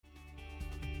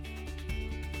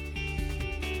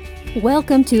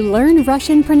Welcome to Learn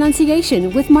Russian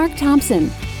Pronunciation with Mark Thompson.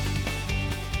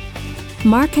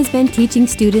 Mark has been teaching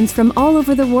students from all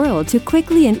over the world to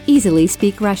quickly and easily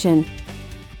speak Russian.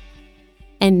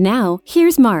 And now,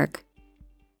 here's Mark.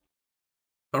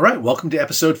 All right, welcome to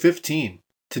episode 15.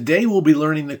 Today we'll be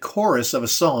learning the chorus of a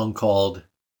song called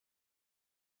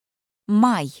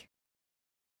Май.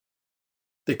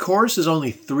 The chorus is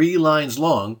only 3 lines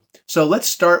long, so let's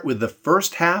start with the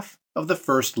first half of the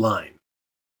first line.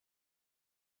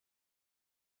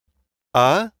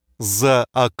 А за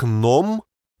окном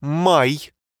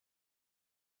май.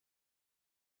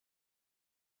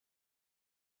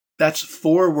 That's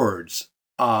 4 words.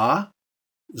 А,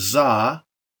 за,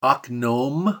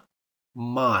 окном,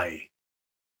 май.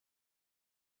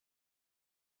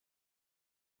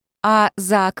 А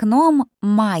за окном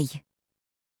май.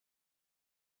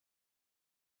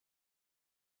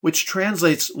 Which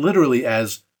translates literally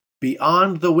as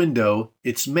beyond the window,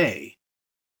 it's May.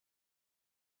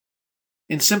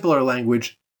 In simpler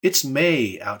language, it's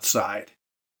May outside.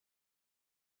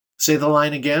 Say the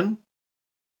line again.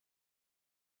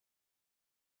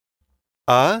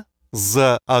 А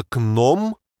за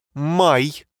окном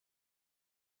май.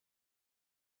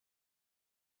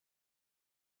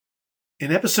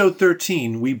 In episode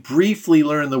 13, we briefly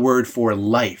learned the word for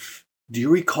life. Do you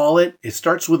recall it? It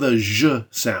starts with a zh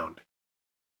sound.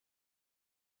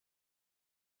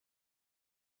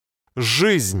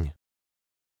 Жизнь.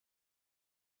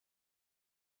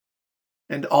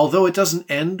 And although it doesn't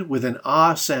end with an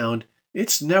ah sound,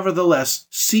 it's nevertheless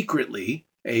secretly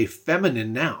a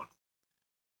feminine noun.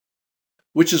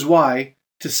 Which is why,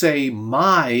 to say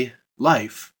my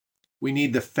life, we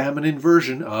need the feminine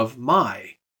version of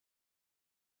my.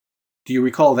 Do you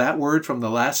recall that word from the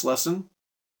last lesson?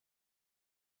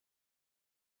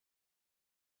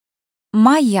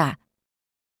 Моя.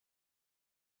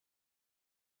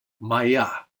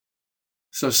 Maya.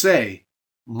 So say,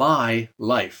 my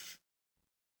life.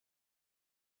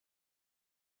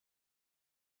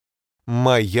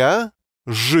 Моя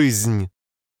жизнь.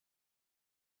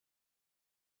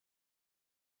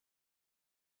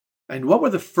 And what were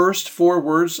the first 4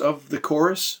 words of the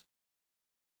chorus?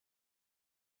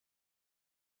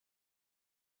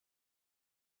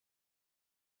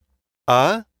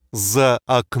 А за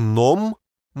окном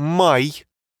май.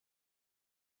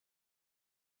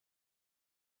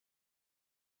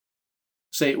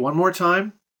 Say it one more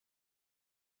time.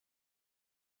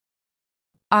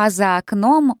 А за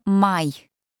окном май.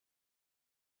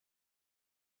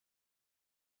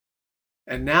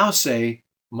 And now say,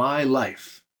 my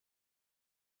life.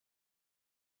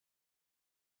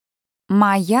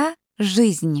 Моя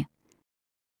жизнь.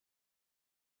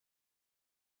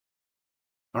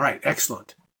 All right,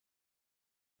 excellent.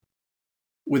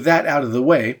 With that out of the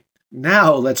way,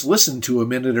 now let's listen to a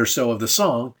minute or so of the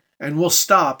song, and we'll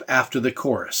stop after the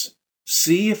chorus.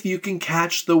 See if you can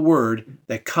catch the word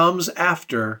that comes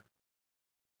after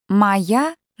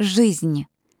Моя жизнь.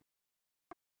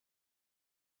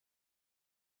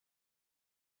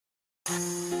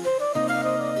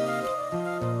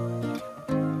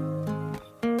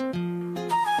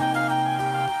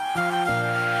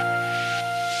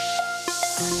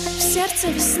 В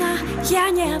сердце весна, я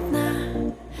не одна.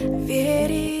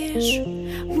 Веришь,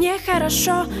 мне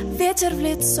хорошо, ветер в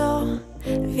лицо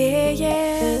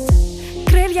веет.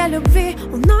 Крылья любви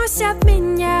уносят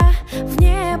меня в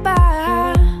небо,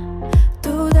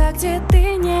 туда, где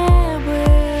ты не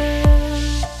был.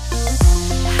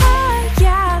 А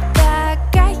я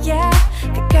такая,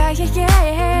 какая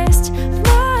есть, в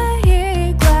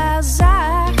моих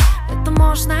глазах это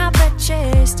можно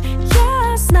прочесть.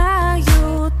 Я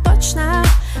знаю точно,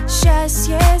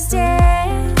 счастье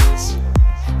здесь,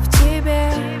 в тебе.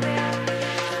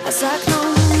 А за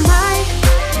окном май,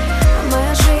 а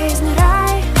моя жизнь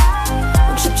рай.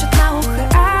 Он шепчет на ухо,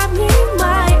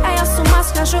 обнимай, а я с ума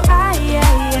схожу,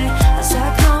 ай-яй-яй. А за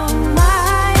окном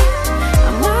май,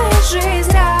 а моя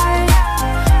жизнь рай.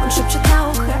 Он шепчет на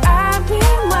ухо,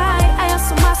 обнимай, а я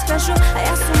с ума схожу,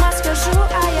 ай-яй-яй-яй.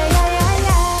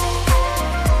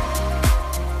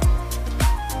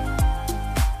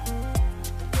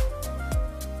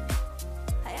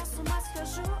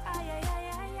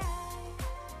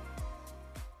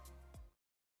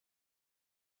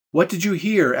 What did you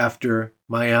hear after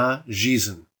Моя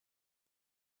жизнь?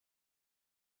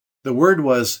 The word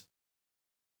was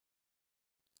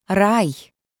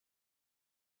Рай.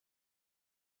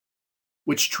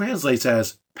 which translates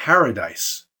as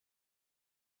paradise.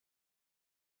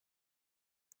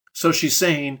 So she's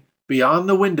saying, beyond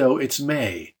the window it's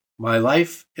May. My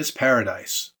life is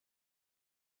paradise.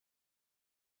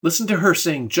 Listen to her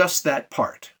sing just that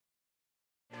part.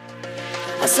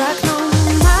 а за окном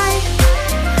май,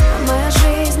 а моя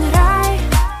жизнь рай.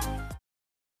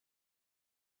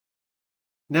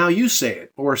 Now you say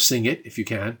it, or sing it if you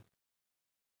can.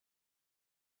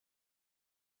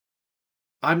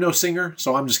 I'm no singer,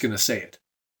 so I'm just going to say it.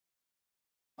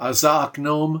 А за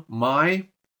окном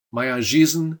май, моя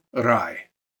жизнь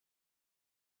рай.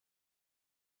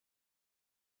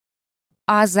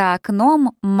 А за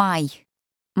окном май.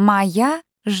 Моя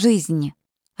жизнь.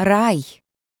 Рай.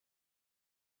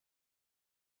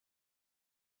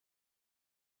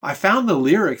 I found the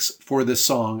lyrics for this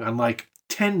song on like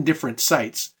 10 different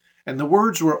sites, and the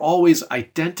words were always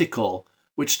identical,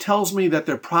 which tells me that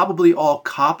they're probably all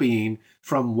copying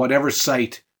from whatever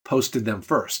site posted them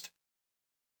first.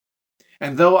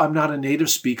 And though I'm not a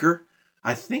native speaker,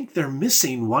 I think they're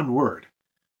missing one word.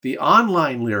 The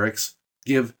online lyrics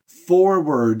give 4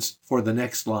 words for the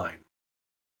next line.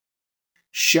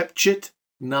 Shepchit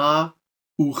na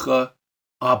ucha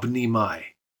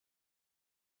обнимай.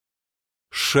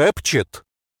 Шепчет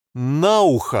на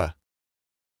ухо.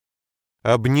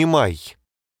 Обнимай.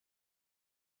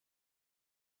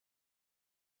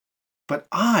 But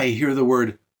I hear the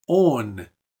word on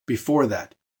before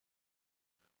that.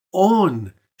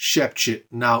 Он шепчет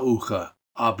на ухо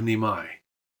обнимай.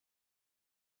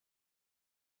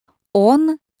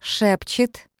 Он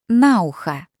шепчет на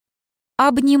ухо.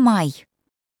 Обнимай.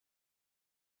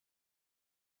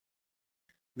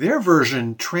 Their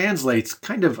version translates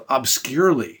kind of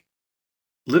obscurely.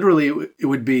 Literally, it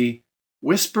would be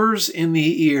whispers in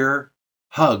the ear,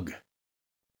 hug.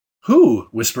 Who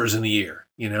whispers in the ear,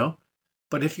 you know?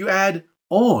 But if you add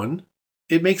on,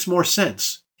 it makes more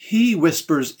sense. He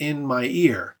whispers in my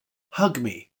ear, hug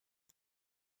me.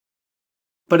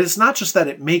 But it's not just that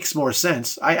it makes more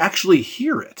sense, I actually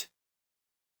hear it.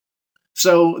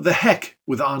 So the heck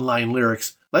with online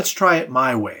lyrics, let's try it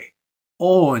my way.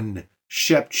 Он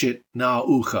шепчет на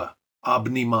ухо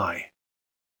обнимай.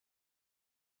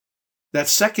 That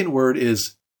second word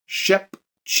is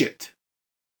shepchit,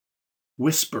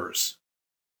 whispers.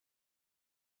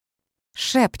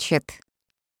 Шепчет.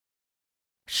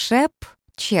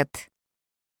 Шепчет.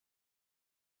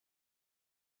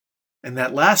 And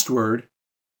that last word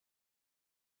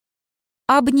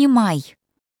Обнимай.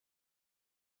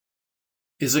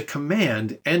 is a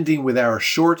command ending with our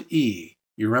short E.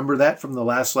 You remember that from the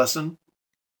last lesson?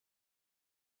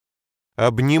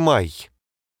 Обнимай.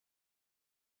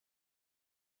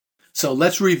 So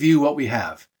let's review what we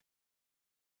have.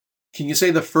 Can you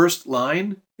say the first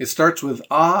line? It starts with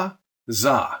a,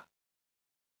 за.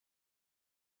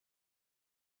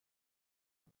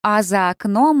 А за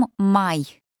окном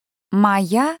май.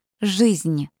 Моя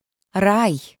жизнь.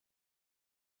 Рай.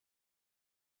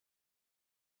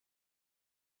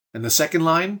 And the second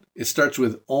line, it starts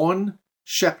with on,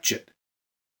 шепчет.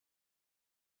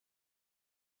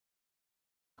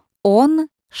 Он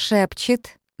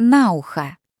шепчет на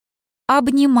ухо.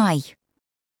 Обнимай.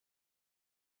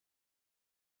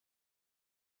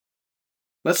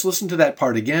 Let's listen to that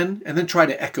part again and then try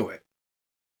to echo it.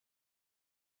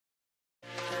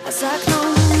 А за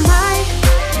окном май,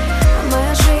 а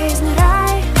моя жизнь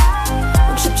рай.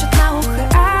 Он шепчет на ухо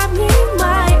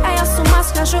обнимай, а я с ума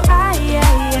схожу,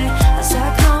 ай-яй-яй. А за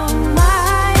окном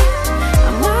май,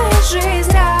 а моя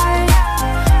жизнь рай.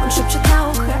 Он шепчет на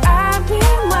ухо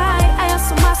обнимай, а я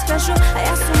с ума схожу,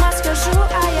 ай-яй-яй-яй.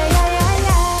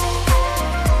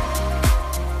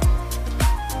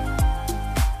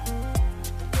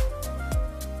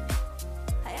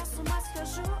 А я с ума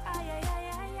схожу,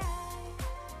 ай-яй-яй-яй.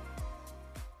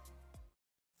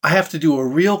 I have to do a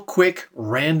real quick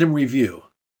random review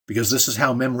because this is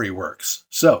how memory works.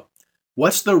 So,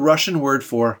 what's the Russian word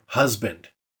for husband?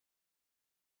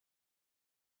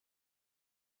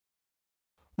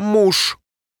 Муж.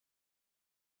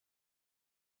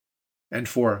 And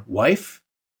for wife?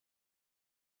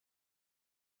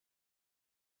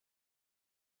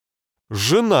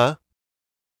 Жена.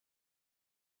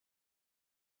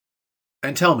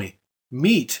 And tell me,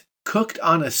 meat cooked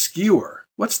on a skewer,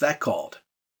 what's that called?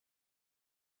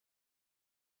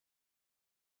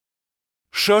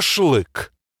 Шашлык.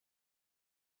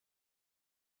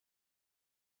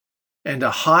 And a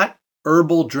hot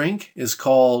herbal drink is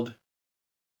called...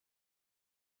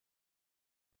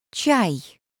 Чай.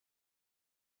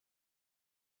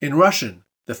 In Russian,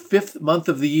 the 5th month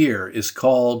of the year is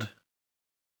called...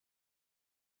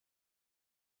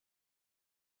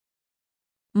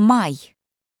 Май.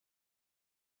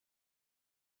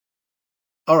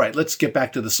 All right, let's get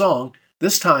back to the song.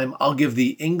 This time, I'll give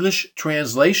the English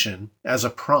translation as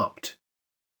a prompt.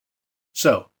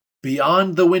 So,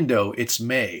 beyond the window, it's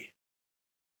May.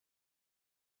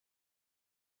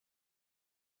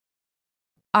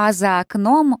 А за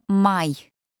окном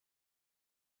май.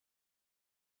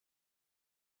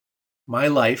 My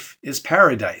life is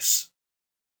paradise.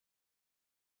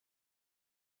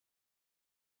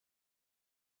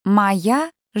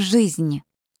 Моя жизнь.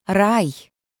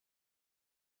 Рай.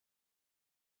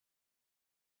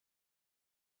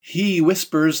 He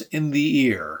whispers in the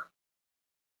ear.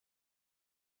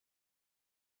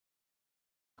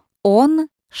 Он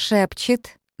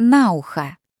шепчет на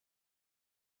ухо.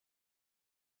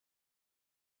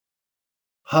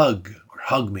 Hug or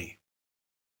hug me.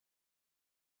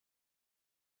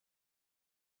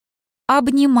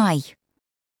 Обнимай.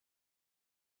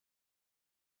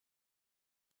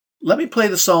 Let me play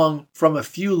the song from a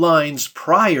few lines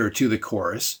prior to the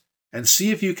chorus and see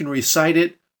if you can recite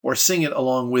it or sing it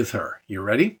along with her. You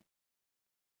ready?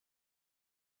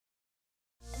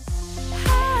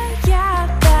 Я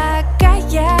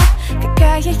такая,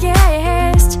 какая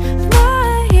есть в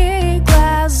моих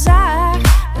глазах.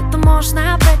 Это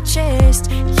можно прочесть.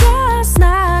 Я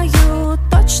знаю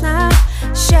точно,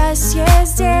 счастье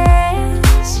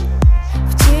здесь,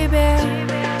 в тебе.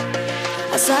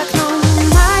 А за окном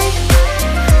май,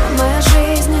 а моя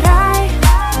жизнь рай.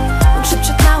 Он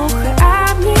шепчет на ухо,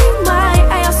 обнимай,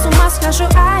 а я с ума схожу,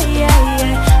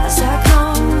 ай-яй-яй. А за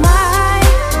окном май,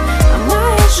 а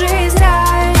моя жизнь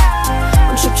рай.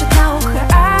 Он шепчет на ухо,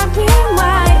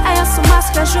 обнимай, а я с ума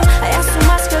схожу,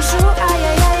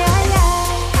 ай-яй-яй-яй.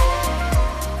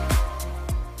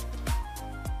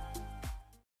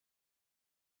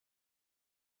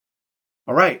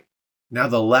 All right, now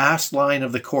the last line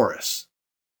of the chorus.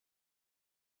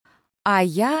 А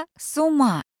я с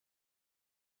ума.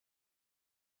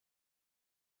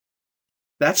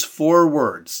 That's 4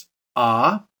 words.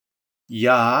 A,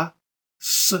 ya,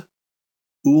 s,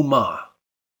 uma.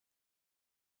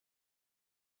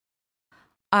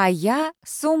 А я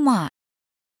с ума.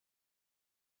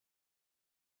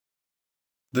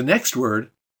 The next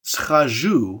word,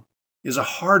 schaju, is a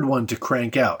hard one to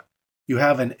crank out. You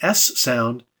have an S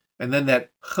sound and then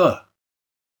that ch.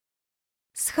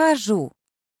 Схожу.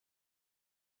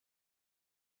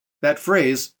 That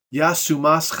phrase, ya с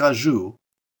ума схожу,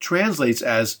 translates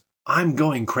as I'm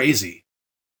going crazy.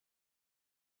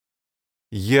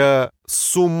 Я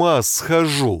с ума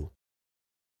схожу.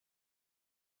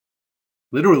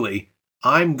 Literally,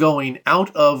 I'm going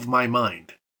out of my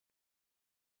mind.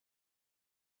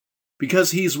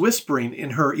 Because he's whispering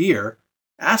in her ear,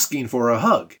 asking for a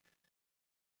hug.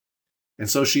 And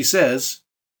so she says,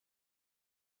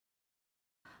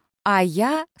 А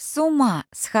я с ума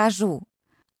схожу.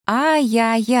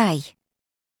 Ай-яй-яй.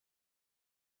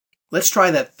 let's try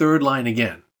that third line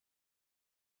again.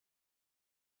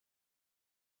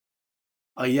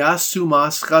 А я с ума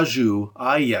схожу,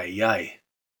 ай-яй-яй.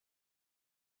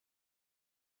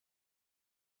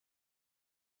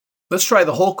 Let's try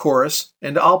the whole chorus,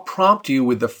 and I'll prompt you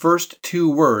with the first 2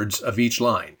 words of each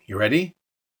line. You ready?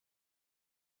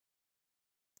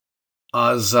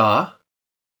 А за,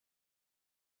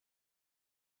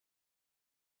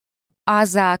 А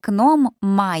за окном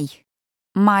май.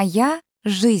 Моя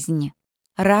жизнь.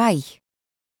 Рай.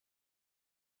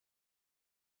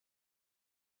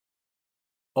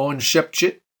 он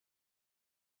шепчет,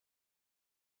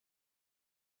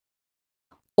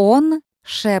 Он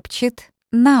шепчет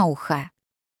на ухо.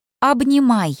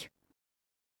 Обнимай.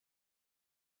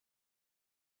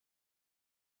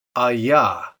 а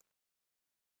я,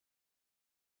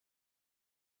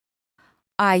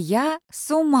 А я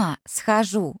с ума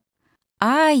схожу.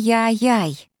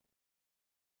 Ай-яй-яй.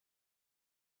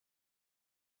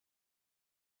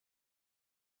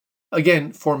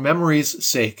 Again, for memory's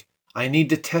sake, I need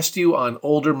to test you on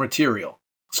older material.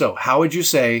 So, how would you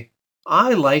say,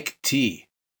 I like tea?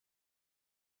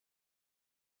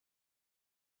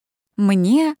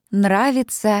 Мне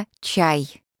нравится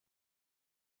чай.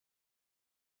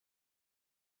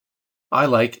 I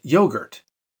like yogurt.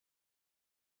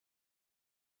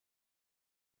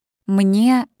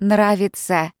 Мне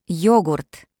нравится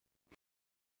йогурт.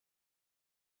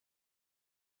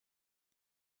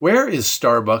 Where is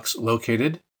Starbucks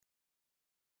located?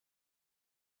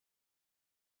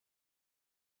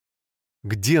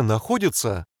 Где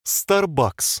находится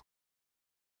Starbucks?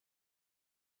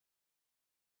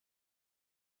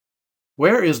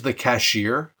 Where is the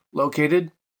cashier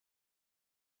located?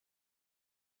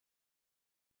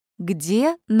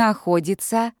 Где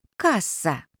находится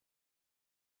касса?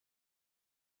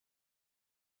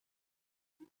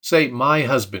 Say, my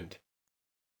husband.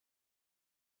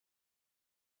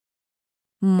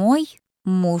 Мой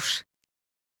муж.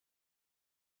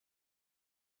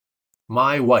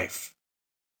 My wife.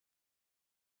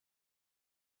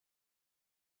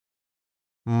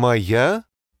 Моя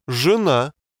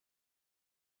жена.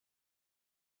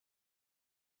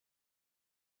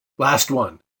 Last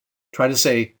one. Try to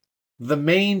say the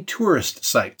main tourist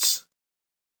sites.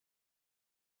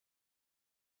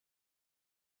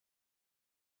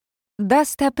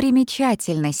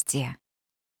 Достопримечательности.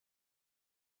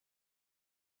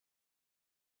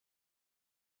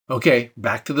 Okay,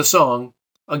 back to the song.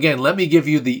 Again, let me give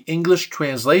you the English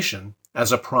translation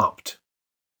as a prompt.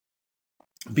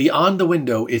 Beyond the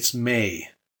window, it's May.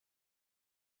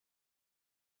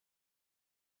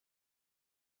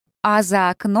 А за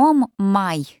окном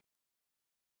май.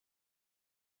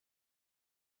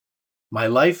 My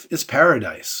life is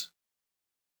paradise.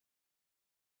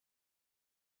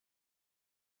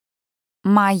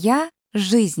 Моя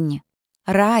жизнь.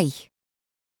 Рай.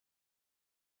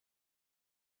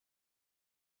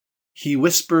 He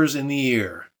whispers in the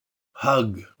ear.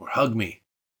 Hug or hug me.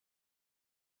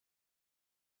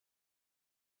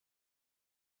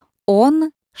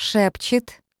 Он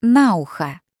шепчет на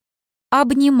ухо.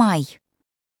 Обнимай.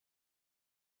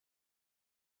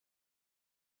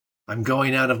 I'm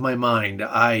going out of my mind.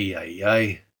 Ay, ay,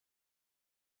 ay.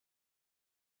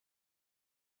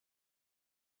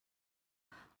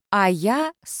 А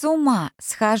я с ума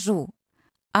схожу.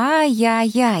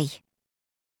 Ай-яй-яй.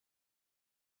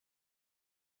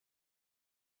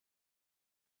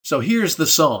 So here's the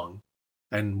song.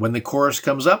 And when the chorus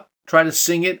comes up, try to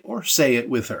sing it or say it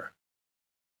with her.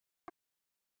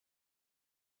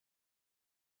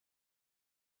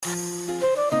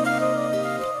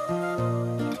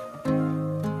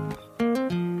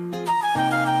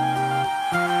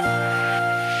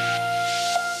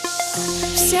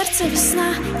 В сердце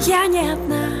весна, я не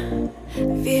одна.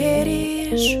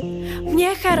 Веришь,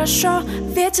 мне хорошо,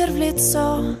 ветер в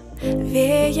лицо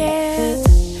веет.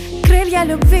 Крылья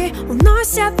любви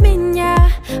уносят меня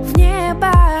в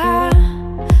небо,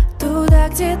 туда,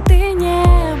 где ты не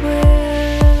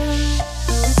был.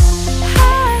 А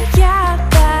я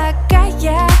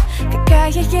такая, какая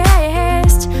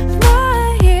есть, в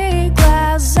моих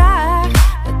глазах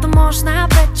это можно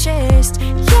прочесть.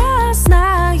 Я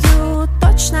знаю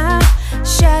точно,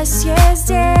 счастье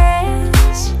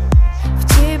здесь, в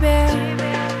тебе.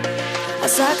 А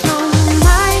за окном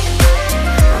май,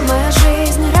 моя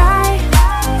жизнь рай.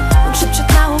 Он шепчет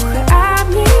на ухо,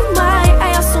 обнимай, а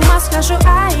я с ума схожу,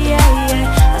 ай-яй-яй.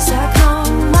 А за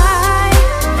окном май,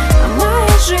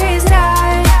 моя жизнь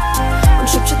рай. Он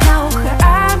шепчет на ухо,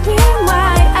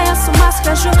 обнимай, а я с ума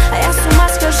схожу,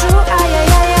 ай-яй-яй-яй.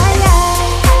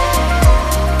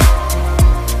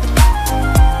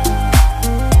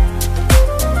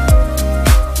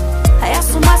 А я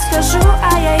с ума схожу,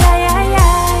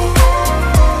 ай-яй-яй-яй.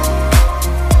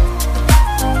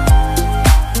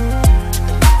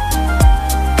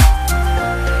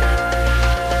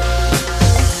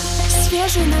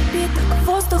 Свежий напиток,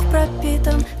 воздух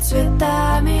пропитан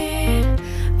цветами.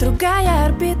 Другая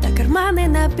орбита, карманы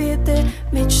набиты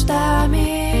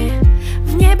мечтами.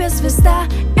 В небе звезда,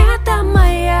 это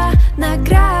моя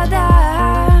награда.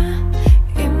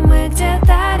 И мы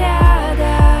где-то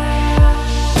рядом.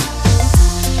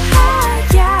 А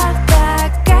я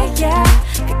такая,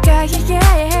 какая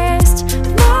есть, в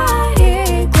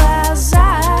моих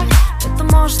глазах это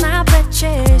можно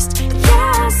прочесть.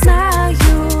 Я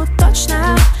знаю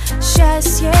точно,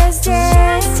 счастье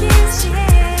здесь, в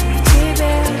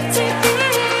тебе.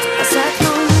 А за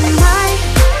окном май,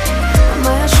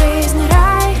 моя жизнь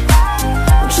рай.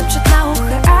 Он шепчет на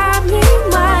ухо,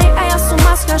 обнимай, а я с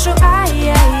ума схожу,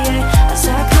 ай-яй-яй. А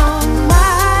за окном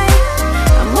май,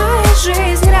 моя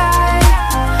жизнь рай.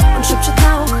 Он шепчет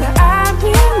на ухо,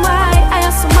 обнимай, а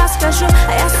я с ума схожу,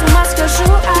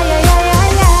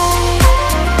 ай-яй-яй-яй.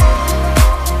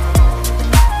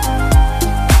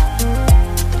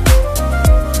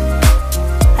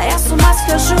 А я с ума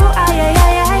схожу,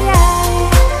 ай-яй-яй-яй.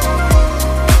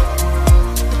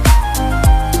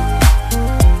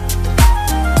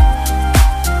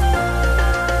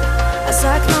 А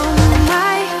за окном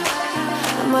май,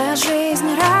 моя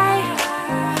жизнь рай.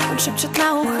 Он шепчет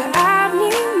на ухо,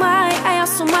 обнимай, а я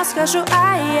с ума схожу,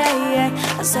 ай-яй-яй.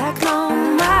 А за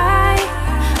окном май,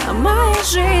 моя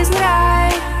жизнь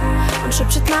рай. Он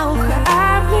шепчет на ухо,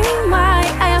 обнимай,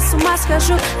 а я с ума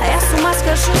схожу, а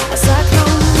за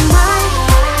окном май,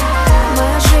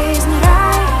 моя жизнь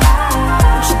рай.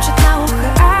 Он шепчет на ухо,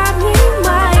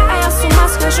 обнимай, а я с ума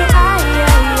схожу,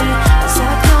 ай-яй-яй. А за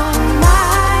окном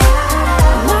май,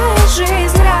 моя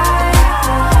жизнь рай.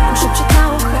 Он шепчет на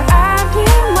ухо,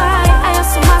 обнимай, а я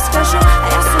с ума схожу,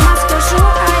 ай-яй-яй.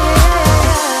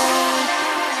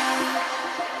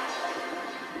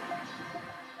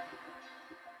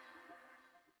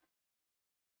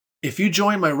 If you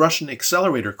join my Russian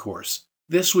Accelerator course,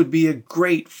 this would be a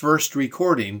great first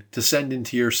recording to send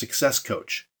into your success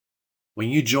coach. When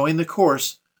you join the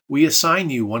course, we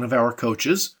assign you one of our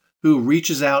coaches who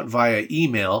reaches out via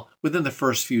email within the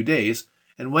first few days,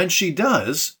 and when she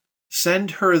does,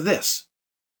 send her this.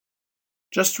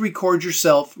 Just record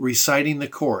yourself reciting the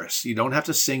chorus. You don't have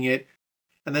to sing it,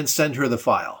 and then send her the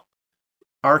file.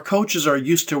 Our coaches are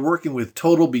used to working with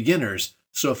total beginners,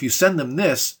 so if you send them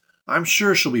this, I'm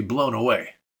sure she'll be blown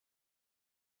away.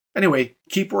 Anyway,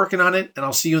 keep working on it, and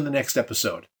I'll see you in the next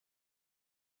episode.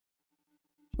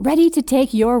 Ready to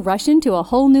take your Russian to a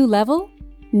whole new level?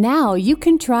 Now you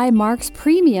can try Mark's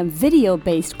premium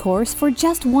video-based course for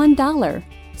just $1.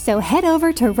 So head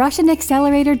over to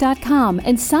RussianAccelerator.com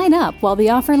and sign up while the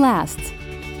offer lasts.